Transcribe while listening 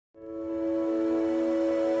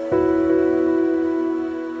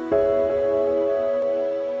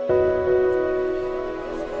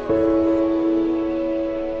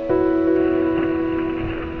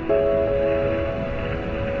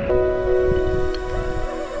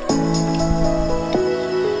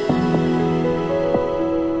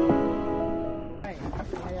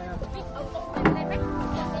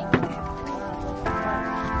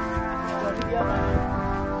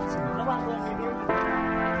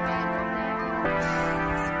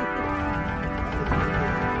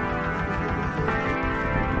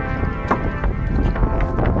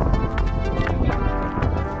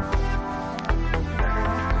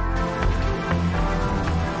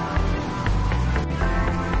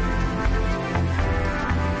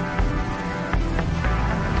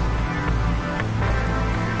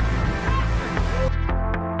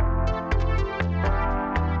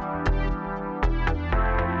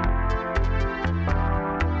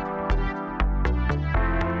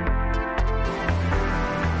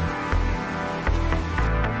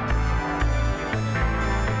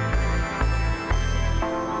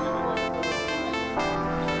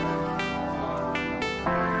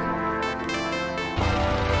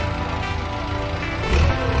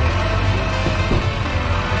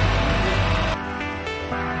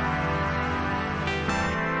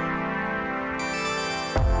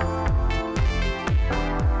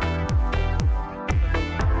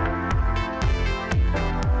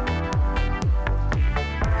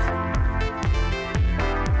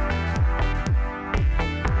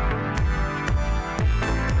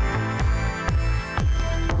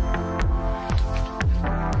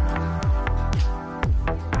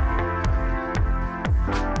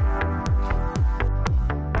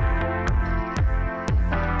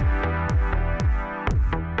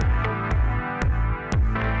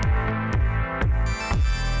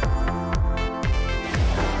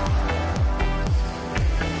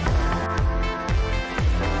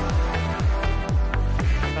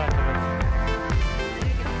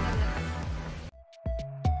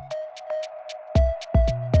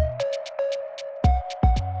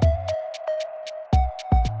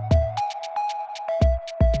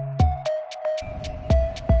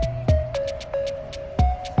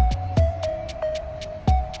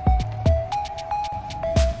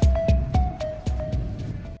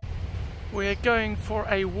going for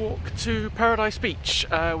a walk to Paradise Beach.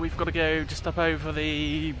 We've got to go just up over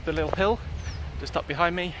the little hill, just up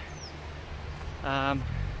behind me.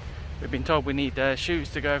 We've been told we need shoes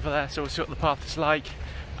to go over there, so we'll see what the path is like.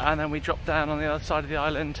 And then we drop down on the other side of the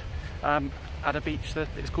island at a beach that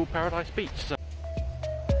is called Paradise Beach. So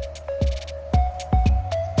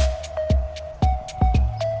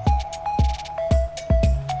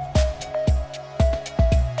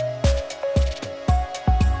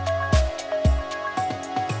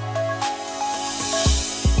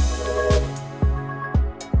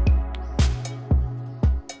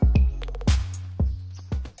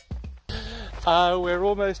we're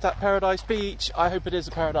almost at Paradise Beach. I hope it is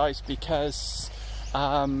a paradise because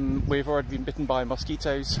we've already been bitten by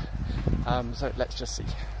mosquitoes, so let's just see.